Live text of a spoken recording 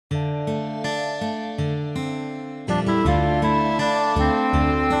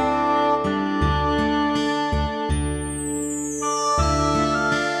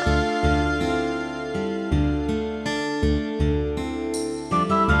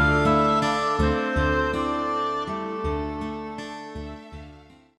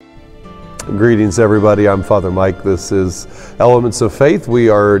Greetings everybody, I'm Father Mike. This is Elements of Faith. We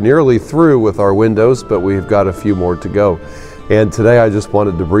are nearly through with our windows, but we've got a few more to go. And today I just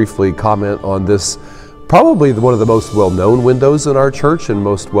wanted to briefly comment on this, probably one of the most well-known windows in our church and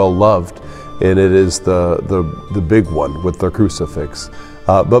most well-loved, and it is the big one with the crucifix.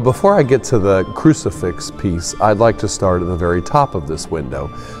 But before I get to the crucifix piece, I'd like to start at the very top of this window,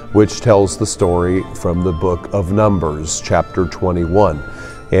 which tells the story from the book of Numbers, chapter 21.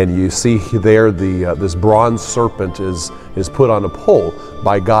 And you see there this bronze serpent is put on a pole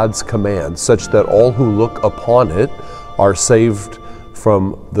by God's command, such that all who look upon it are saved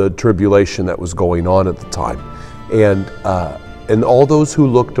from the tribulation that was going on at the time. And all those who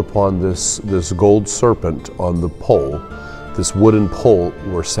looked upon this gold serpent on the pole, this wooden pole,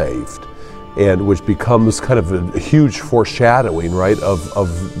 were saved. And which becomes kind of a huge foreshadowing, right,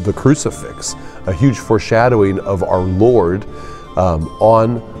 of the crucifix, a huge foreshadowing of our Lord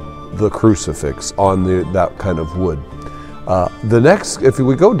on the crucifix, on that kind of wood. The next, if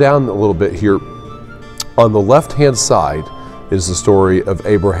we go down a little bit here, on the left-hand side is the story of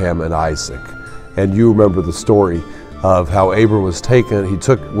Abraham and Isaac. And you remember the story of how Abram was taken. He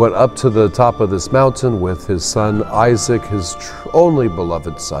went up to the top of this mountain with his son Isaac, his only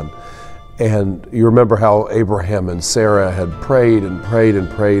beloved son. And you remember how Abraham and Sarah had prayed and prayed and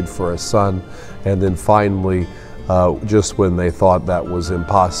prayed for a son, and then finally, just when they thought that was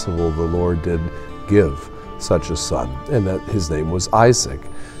impossible, the Lord did give such a son, and that his name was Isaac.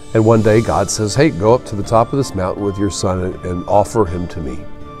 And one day God says, hey, go up to the top of this mountain with your son and offer him to me,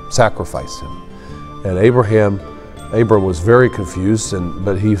 sacrifice him. And Abram was very confused,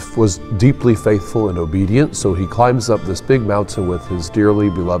 but he was deeply faithful and obedient, so he climbs up this big mountain with his dearly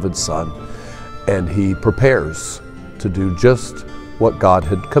beloved son, and he prepares to do just what God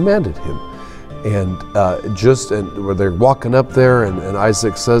had commanded him. And where they're walking up there, and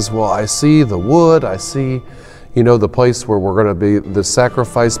Isaac says, well, I see the wood, I see, the place where we're going to be the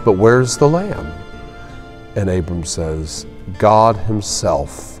sacrifice, but where's the lamb? And Abram says, God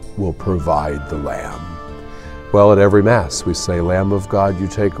himself will provide the lamb. Well, at every Mass, we say, Lamb of God, you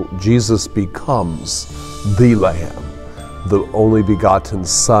take. Jesus becomes the Lamb, the only begotten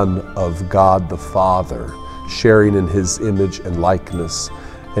Son of God the Father, sharing in his image and likeness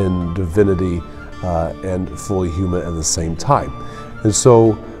and divinity and fully human at the same time. And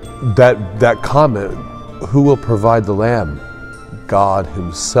so that comment, who will provide the Lamb? God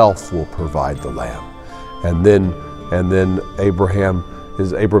himself will provide the Lamb. And then Abram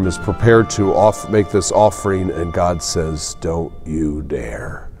is prepared to make this offering, and God says, don't you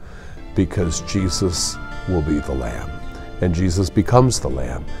dare, because Jesus will be the Lamb. And Jesus becomes the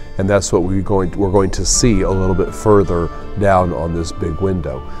Lamb. And that's what we're going to see a little bit further down on this big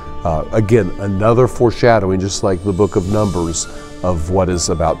window. Again, another foreshadowing, just like the book of Numbers, of what is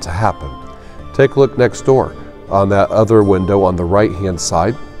about to happen. Take a look next door. On that other window on the right-hand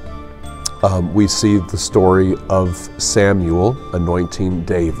side, we see the story of Samuel anointing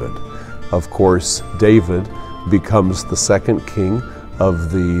David. Of course, David becomes the second king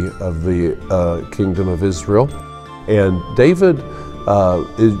of the kingdom of Israel. And David,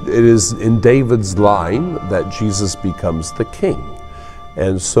 it is in David's line that Jesus becomes the king.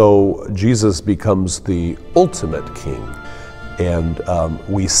 And so Jesus becomes the ultimate king. And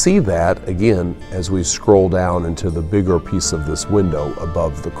we see that again as we scroll down into the bigger piece of this window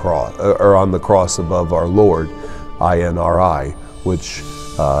above the cross, or on the cross above our Lord, INRI, which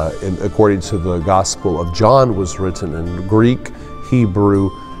according to the Gospel of John was written in Greek, Hebrew,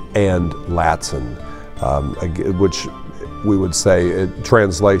 and Latin, which we would say,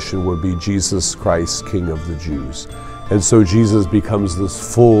 translation would be Jesus Christ, King of the Jews. And so Jesus becomes the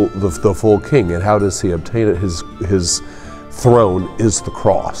full king. And how does he obtain it? His throne is the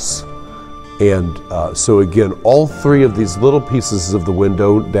cross. And so again, all three of these little pieces of the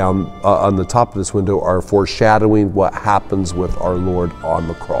window down on the top of this window are foreshadowing what happens with our Lord on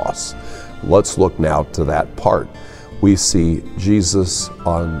the cross. Let's look now to that part. We see Jesus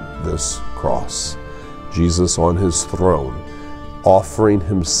on this cross, Jesus on his throne, offering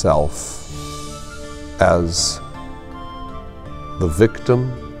himself as the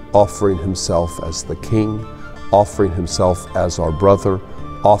victim, offering himself as the king, offering himself as our brother,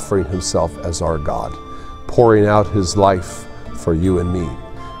 offering himself as our God, pouring out his life for you and me.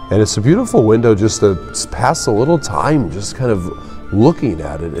 And it's a beautiful window just to pass a little time just kind of looking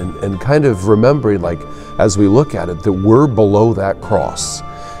at it and kind of remembering, like, as we look at it, that we're below that cross.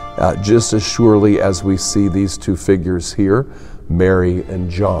 Just as surely as we see these two figures here, Mary and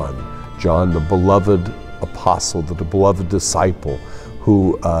John. John, the beloved apostle, the beloved disciple,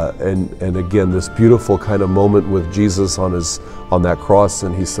 who and again, this beautiful kind of moment with Jesus on that cross,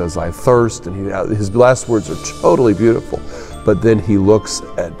 and he says, "I thirst," and his last words are totally beautiful. But then he looks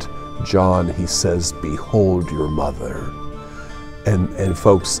at John, he says, "Behold your mother." And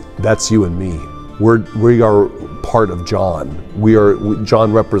folks, that's you and me. We are part of John.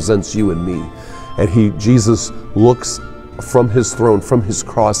 John represents you and me. And Jesus looks from his throne, from his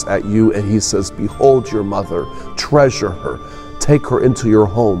cross at you, and he says, "Behold your mother, treasure her, take her into your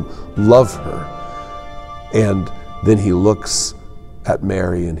home, love her." And then he looks at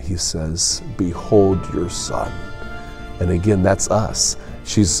Mary and he says, "Behold your son." And again, that's us.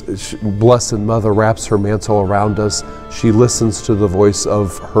 Blessed Mother wraps her mantle around us. She listens to the voice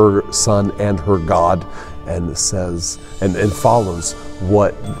of her Son and her God, and says, and follows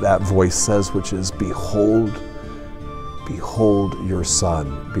what that voice says, which is, "Behold, behold your son,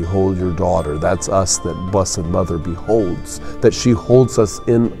 behold your daughter." That's us that Blessed Mother beholds, that she holds us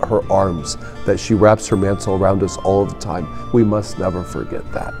in her arms, that she wraps her mantle around us all the time. We must never forget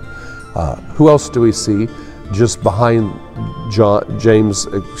that. Who else do we see? Just behind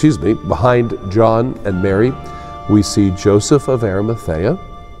behind John and Mary, we see Joseph of Arimathea,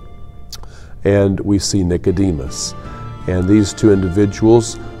 and we see Nicodemus. And these two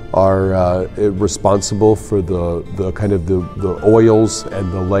individuals are responsible for the kind of the oils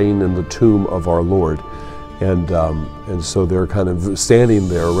and the laying in the tomb of our Lord. And so they're kind of standing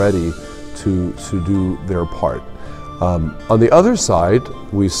there ready to do their part. On the other side,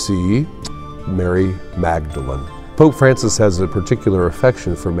 we see Mary Magdalene. Pope Francis has a particular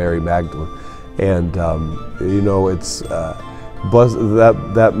affection for Mary Magdalene, and you know, it's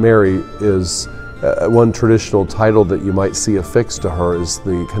that Mary is one traditional title that you might see affixed to her is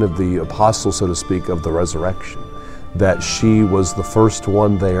the kind of the apostle, so to speak, of the resurrection. That she was the first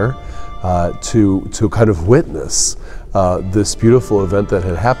one there to kind of witness this beautiful event that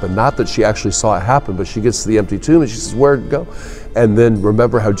had happened. Not that she actually saw it happen, but she gets to the empty tomb and she says, "Where'd it go?" And then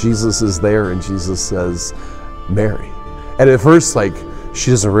remember how Jesus is there, and Jesus says, "Mary." And at first, like,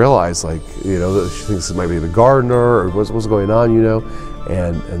 she doesn't realize, like, you know, that she thinks it might be the gardener or what's going on, you know.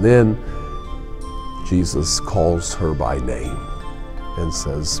 And then Jesus calls her by name and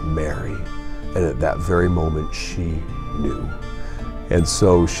says, "Mary." And at that very moment, she knew. And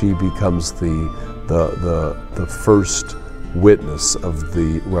so she becomes the first witness of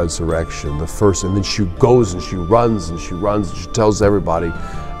the resurrection, the first, and then she goes and she runs and she runs and she tells everybody,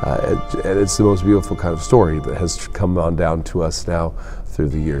 and it's the most beautiful kind of story that has come on down to us now through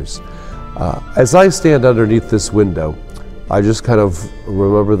the years. As I stand underneath this window, I just kind of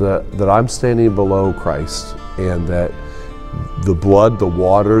remember that I'm standing below Christ, and that the blood, the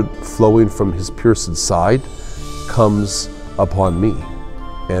water flowing from his pierced side comes upon me,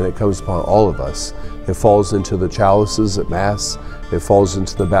 and it comes upon all of us. It falls into the chalices at Mass. It falls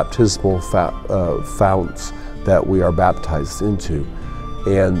into the baptismal founts that we are baptized into.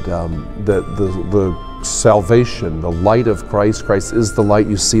 And the salvation, the light of Christ. Christ is the light.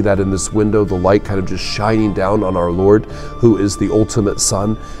 You see that in this window, the light kind of just shining down on our Lord, who is the ultimate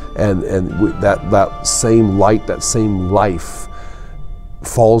Son. And that same light, that same life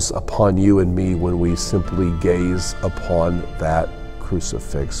falls upon you and me when we simply gaze upon that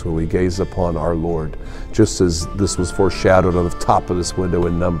crucifix, when we gaze upon our Lord. Just as this was foreshadowed on the top of this window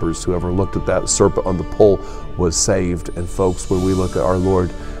in Numbers, whoever looked at that serpent on the pole was saved. And folks, when we look at our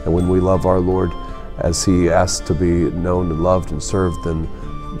Lord and when we love our Lord as he asked to be known and loved and served, then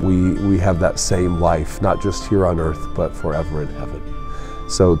we have that same life, not just here on earth, but forever in heaven.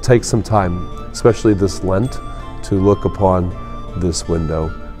 So take some time, especially this Lent, to look upon this window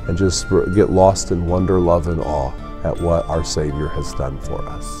and just get lost in wonder, love, and awe at what our Savior has done for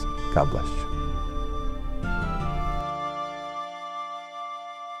us. God bless you.